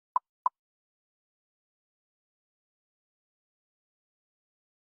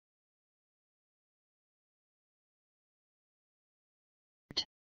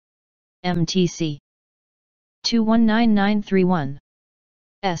MTC 219931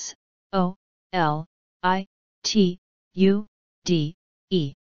 S O L I T U D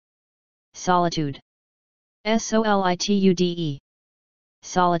E Solitude SOLITUDE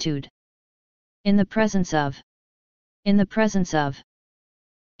Solitude. In the presence of. In the presence of.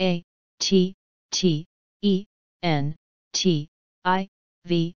 A T T E N T I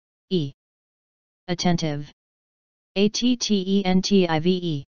V E Attentive.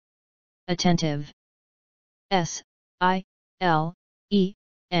 ATTENTIVE Attentive. S I L E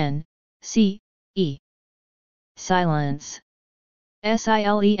N C E Silence.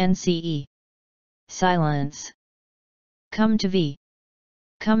 SILENCE Silence. Come to V.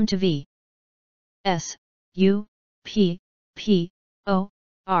 Come to V. S U P P O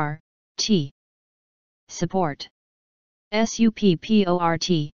R T Support.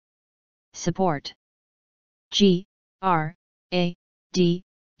 SUPPORT Support. G R A D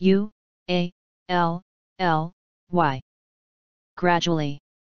U A L L Y Gradually.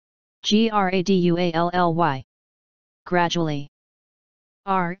 GRADUALLY Gradually.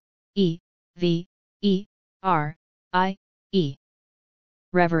 R E V E R I E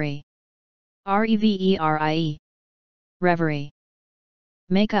Reverie. REVERIE Reverie.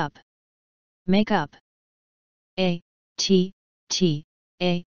 Make up. Make up. A T T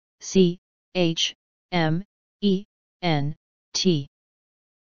A C H M E N T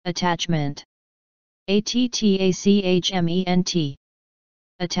Attachment. ATTACHMENT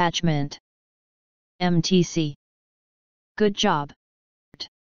Attachment. MTC Good job.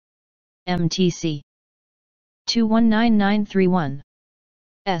 MTC 219931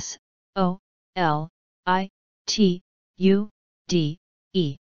 S O L I T U D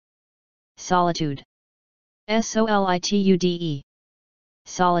E Solitude. SOLITUDE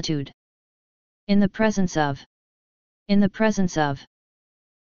Solitude. In the presence of. In the presence of.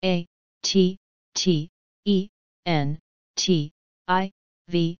 A T T E N T I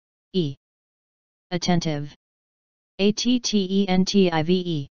V E Attentive.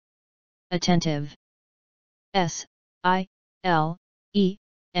 ATTENTIVE Attentive. S I L E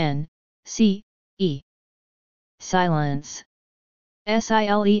N C E Silence.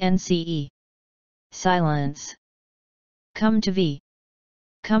 SILENCE Silence. Come to V.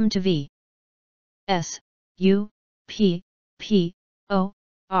 Come to V. S U P P O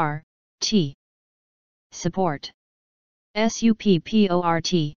R T Support.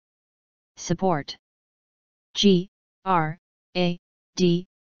 SUPPORT Support. G R A D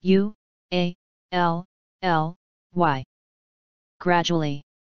U A L L Y Gradually.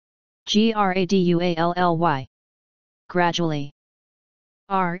 GRADUALLY Gradually.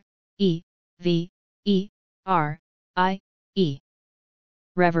 R E V E R I E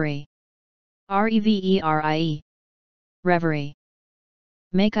Reverie. REVERIE Reverie.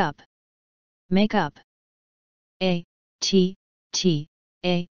 Make up. Make up. A T T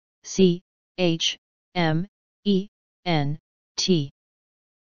A C H M E N T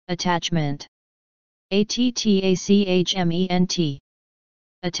Attachment. ATTACHMENT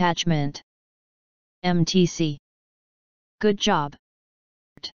Attachment. MTC Good job.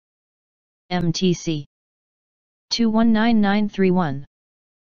 MTC 219931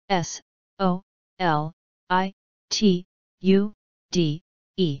 S O L I T U D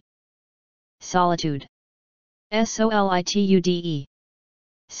E Solitude. SOLITUDE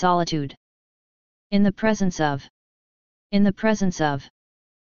Solitude. In the presence of. In the presence of.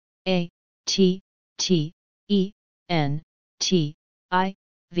 A T T E N T I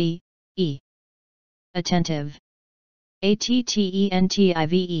V E Attentive.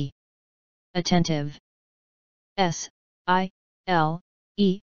 ATTENTIVE Attentive. S I L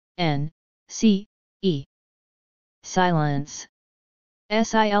E N C E Silence.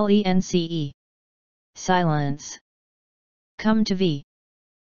 SILENCE Silence. Come to V.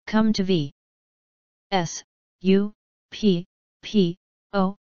 Come to V. S U P P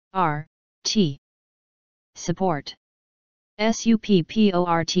O R T Support.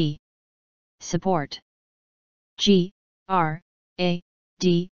 SUPPORT Support. G R A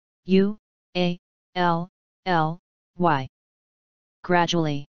D U A L L Y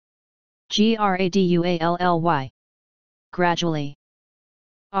Gradually. GRADUALLY Gradually.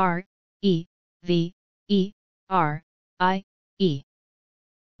 R E V E R I E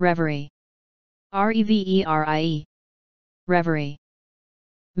Reverie. REVERIE Reverie.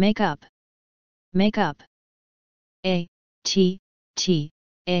 Make up. Make up. A T T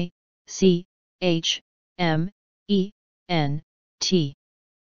A C H M E N T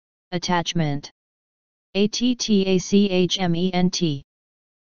Attachment. ATTACHMENT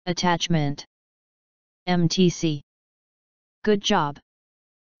Attachment. MTC Good job.